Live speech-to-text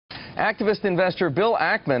Activist investor Bill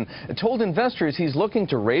Ackman told investors he's looking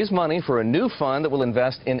to raise money for a new fund that will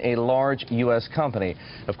invest in a large U.S. company.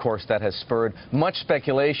 Of course, that has spurred much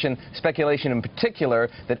speculation in particular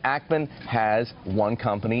that Ackman has one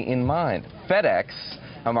company in mind, FedEx.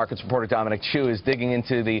 Our markets reporter Dominic Chu is digging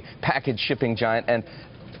into the package shipping giant, and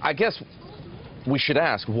I guess we should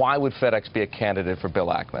ask, why would FedEx be a candidate for Bill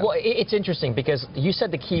Ackman? Well, it's interesting because you said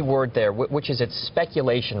the key word there, which is it's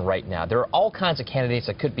speculation right now. There are all kinds of candidates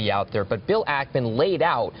that could be out there, but Bill Ackman laid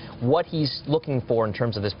out what he's looking for in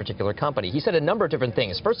terms of this particular company. He said a number of different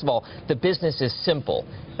things. First of all, the business is simple.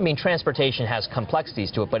 I mean, transportation has complexities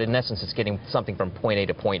to it, but in essence, it's getting something from point A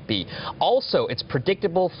to point B. Also, it's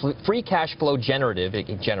predictable, free cash flow generative.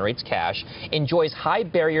 It generates cash, enjoys high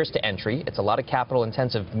barriers to entry. It's a lot of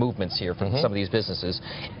capital-intensive movements here for some of these businesses,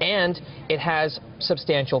 and it has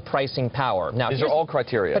substantial pricing power. Now, these are all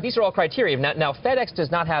criteria. But these are all criteria. Now, FedEx does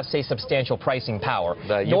not have, say, substantial pricing power.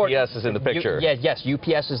 UPS is in the picture. Yes,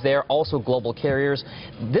 UPS is there, also global carriers.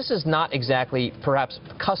 This is not exactly, perhaps,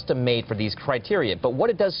 custom-made for these criteria, but what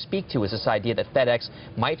it does speak to is this idea that FedEx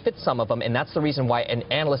might fit some of them, and that's the reason why an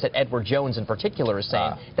analyst at Edward Jones in particular is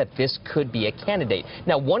saying that this could be a candidate.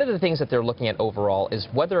 Now, one of the things that they're looking at overall is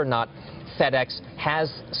whether or not FedEx has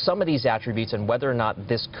some of these attributes and whether or not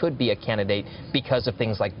this could be a candidate because of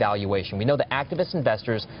things like valuation. We know that activist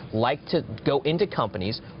investors like to go into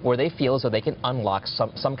companies where they feel as though they can unlock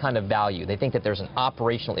some kind of value. They think that there's an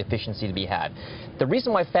operational efficiency to be had. The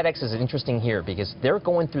reason why FedEx is interesting here because they're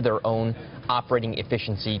going through their own operating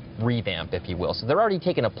efficiency revamp, if you will. So they're already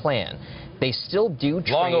taking a plan. They still do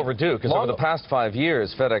trade. Long overdue, because over the past 5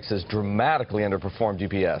 years, FedEx has dramatically underperformed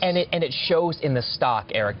UPS. And it shows in the stock,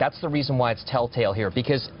 Eric. That's the reason why it's telltale here,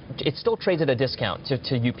 because it still trades at a discount to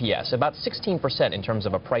UPS, about 16% in terms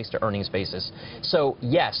of a price-to-earnings basis. So,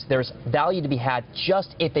 yes, there's value to be had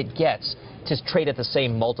just if it gets to trade at the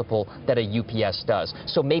same multiple that a UPS does.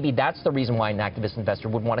 So maybe that's the reason why an activist investor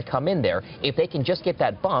would want to come in there. If they can just get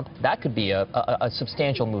that bump, that could be a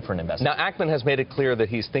substantial move for an investor. Now, Ackman has made it clear that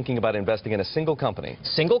he's thinking about investing in a single company.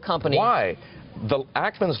 Single company. Why?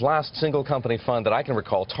 Ackman's last single company fund that I can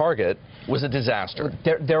recall, Target, was a disaster.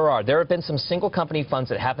 There have been some single company funds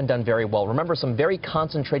that haven't done very well. Remember, some very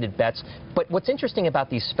concentrated bets. But what's interesting about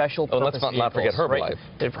these special purpose let's not forget Herbalife.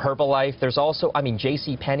 Right? Herbalife. There's also, I mean,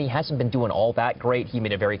 JCPenney hasn't been doing all that great. He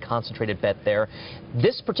made a very concentrated bet there.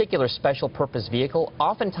 This particular special purpose vehicle,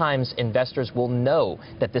 oftentimes investors will know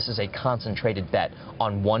that this is a concentrated bet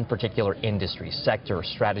on one particular industry, sector,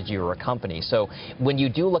 strategy, or a company. So when you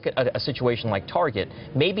do look at a situation like Target,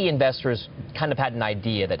 maybe investors kind of had an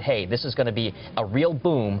idea that, hey, this is going to be a real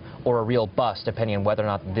boom or a real bust, depending on whether or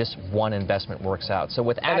not this one investment works out. So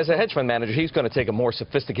and as a hedge fund manager, he's going to take a more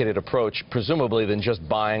sophisticated approach, presumably, than just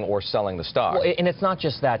buying or selling the stock. Well, and it's not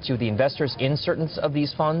just that, too. The investors in certain of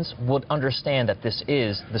these funds would understand that this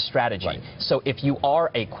is the strategy. Right. So if you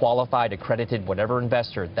are a qualified, accredited, whatever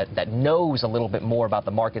investor that knows a little bit more about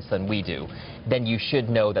the markets than we do, then you should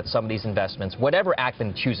know that some of these investments, whatever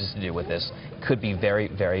Ackman chooses to do with this, could be very,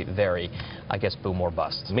 very, very, I guess, boom or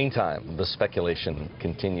bust. Meantime, the speculation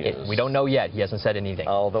continues. We don't know yet. He hasn't said anything.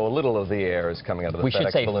 Although a little of the air is coming out of the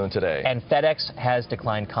FedEx balloon today. And FedEx has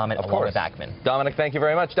declined comment along with Ackman. Dominic, thank you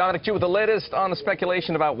very much. Dominic Chu with the latest on the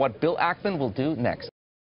speculation about what Bill Ackman will do next.